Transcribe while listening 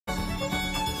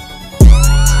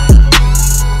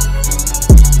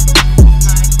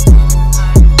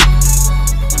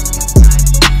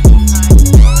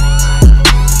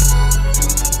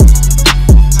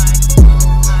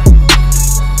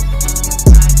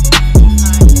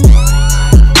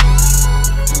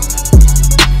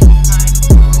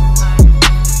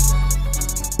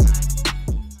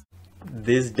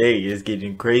this day is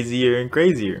getting crazier and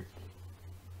crazier.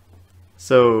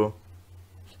 So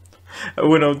I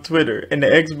went on Twitter, and the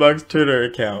Xbox Twitter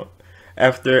account,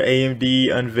 after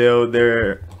AMD unveiled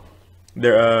their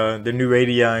new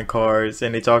Radeon cards,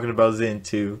 and they talking about Zen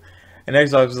 2, and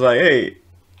Xbox was like, hey,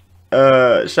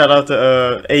 shout out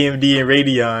to AMD and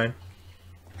Radeon,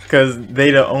 because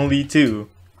they the only two.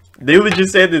 They legit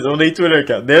said this on their Twitter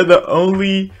account. They're the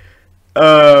only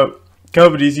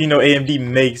companies, AMD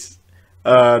makes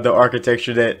the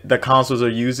architecture that the consoles are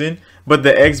using, but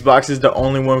the Xbox is the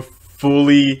only one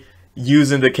fully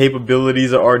using the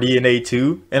capabilities of RDNA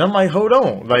 2. And I'm like, hold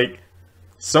on, like,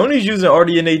 Sony's using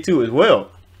RDNA 2 as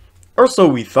well, or so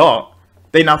we thought.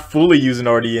 They not fully using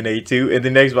RDNA 2, and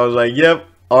then Xbox was like, yep,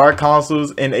 our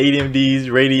consoles and AMD's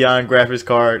Radeon graphics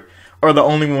card are the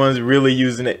only ones really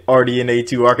using RDNA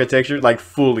 2 architecture, like,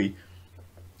 fully.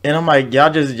 And I'm like,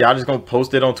 y'all just gonna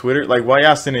post it on Twitter? Like, why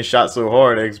y'all sending shots so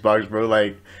hard, Xbox, bro?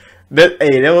 Like, that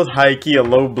was high key a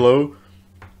low blow,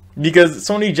 because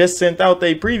Sony just sent out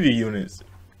their preview units,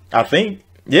 I think.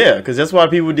 Yeah, because that's why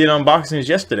people did unboxings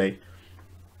yesterday.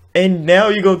 And now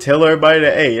you gonna tell everybody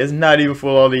that, hey, it's not even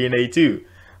full RDNA 2.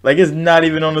 Like, it's not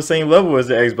even on the same level as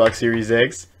the Xbox Series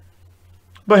X.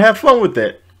 But have fun with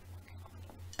that.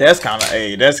 That's kind of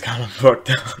fucked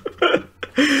up.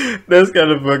 That's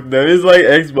kind of fucked up. It's like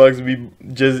Xbox be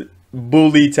just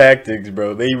bully tactics,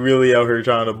 bro. They really out here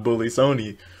trying to bully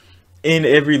Sony in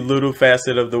every little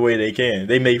facet of the way they can.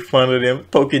 They make fun of them,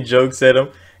 poking jokes at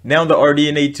them. Now the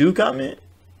RDNA 2 comment,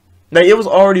 like, it was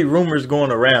already rumors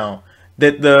going around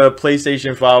that the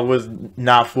PlayStation 5 was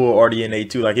not full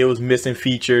RDNA 2. Like, it was missing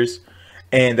features,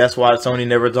 and that's why Sony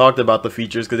never talked about the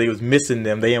features, because they was missing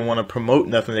them. They didn't want to promote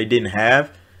nothing they didn't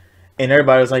have. And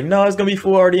everybody was like, no, it's going to be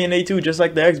full RDNA 2, just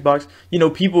like the Xbox.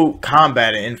 People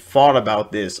combated and fought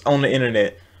about this on the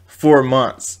internet for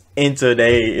months. And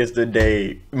today is the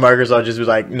day Microsoft just was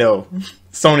like, no,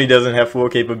 Sony doesn't have full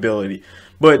capability.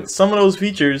 But some of those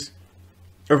features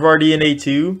of RDNA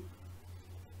 2,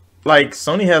 like,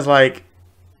 Sony has, like,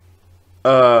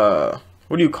 what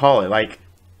do you call it? Like,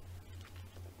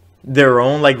 their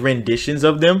own, like, renditions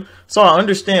of them. So I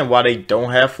understand why they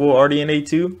don't have full RDNA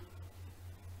 2.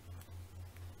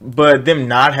 But them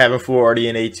not having full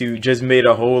RDNA 2 just made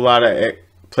a whole lot of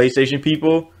PlayStation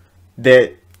people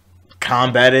that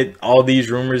combated all these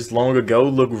rumors long ago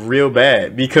look real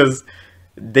bad, because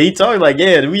they talk like,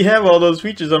 yeah, we have all those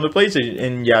features on the PlayStation,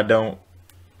 and y'all don't.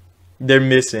 They're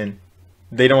missing.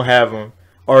 They don't have them.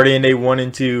 RDNA 1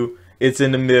 and 2, it's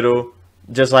in the middle,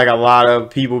 just like a lot of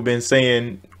people been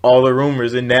saying, all the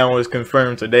rumors, and now it's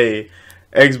confirmed today.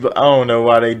 Xbox, I don't know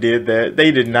why they did that.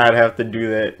 They did not have to do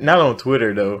that. Not on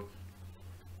Twitter, though.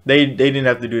 They didn't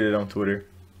have to do that on Twitter.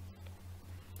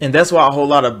 And that's why a whole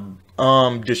lot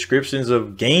of descriptions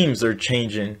of games are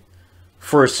changing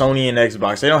for Sony and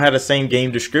Xbox. They don't have the same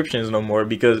game descriptions no more,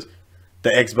 because the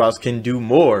Xbox can do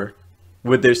more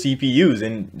with their CPUs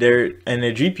and their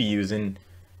GPUs. And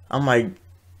I'm like,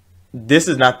 this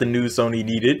is not the news Sony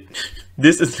needed.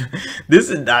 This is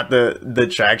not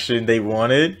the traction they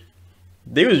wanted.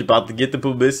 They was about to get the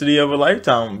publicity of a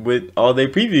lifetime with all their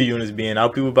preview units being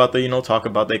out. People about to, talk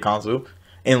about their console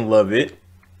and love it.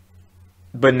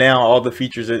 But now all the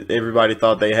features that everybody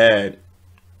thought they had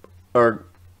are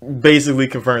basically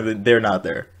confirmed that they're not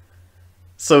there.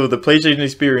 So the PlayStation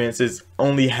experience is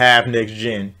only half next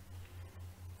gen.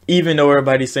 Even though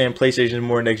everybody's saying PlayStation is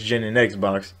more next gen than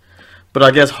Xbox. But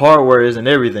I guess hardware isn't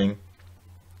everything.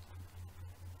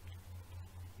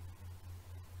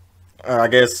 I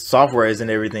guess software isn't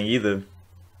everything either.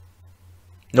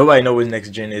 Nobody knows what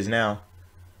next gen is now,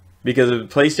 because if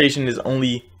PlayStation is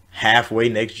only halfway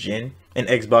next gen and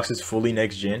Xbox is fully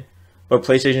next gen, but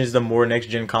PlayStation is the more next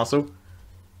gen console,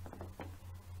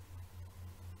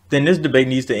 then this debate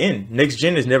needs to end. Next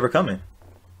gen is never coming.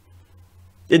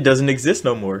 It doesn't exist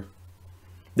no more.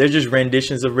 They're just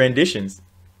renditions of renditions.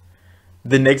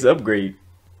 The next upgrade.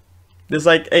 It's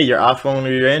like, hey, your iPhone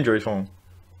or your Android phone.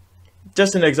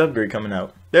 Just the next upgrade coming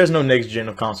out. There's no next gen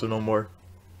of console no more.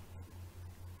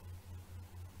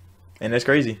 And that's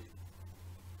crazy.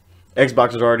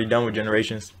 Xbox is already done with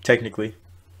generations, technically.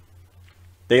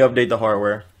 They update the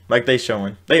hardware, like they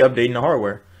showing. They updating the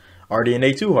hardware.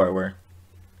 RDNA 2 hardware.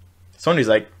 Sony's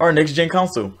like, our next gen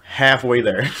console, halfway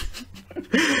there.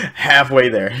 Halfway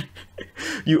there.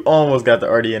 You almost got the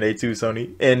RDNA 2,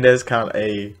 Sony. And that's kind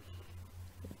of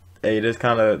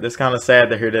that's kind of sad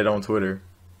to hear that on Twitter.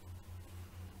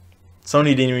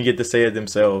 Sony didn't even get to say it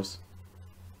themselves.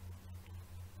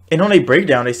 And on a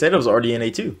breakdown, they said it was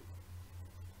RDNA 2.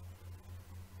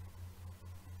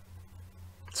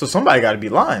 So somebody got to be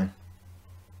lying.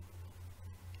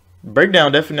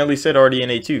 Breakdown definitely said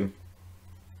RDNA 2.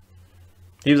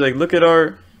 He was like, look at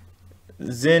our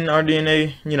Zen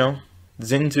RDNA,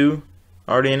 Zen 2,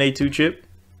 RDNA 2 chip.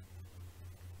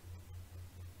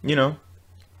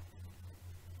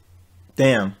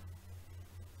 Damn.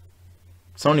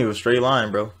 Sony was straight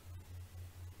line, bro.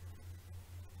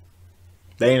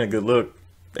 That ain't a good look.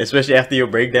 Especially after your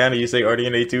breakdown and you say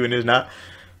RDNA 2 and it's not.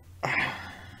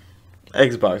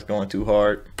 Xbox going too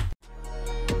hard.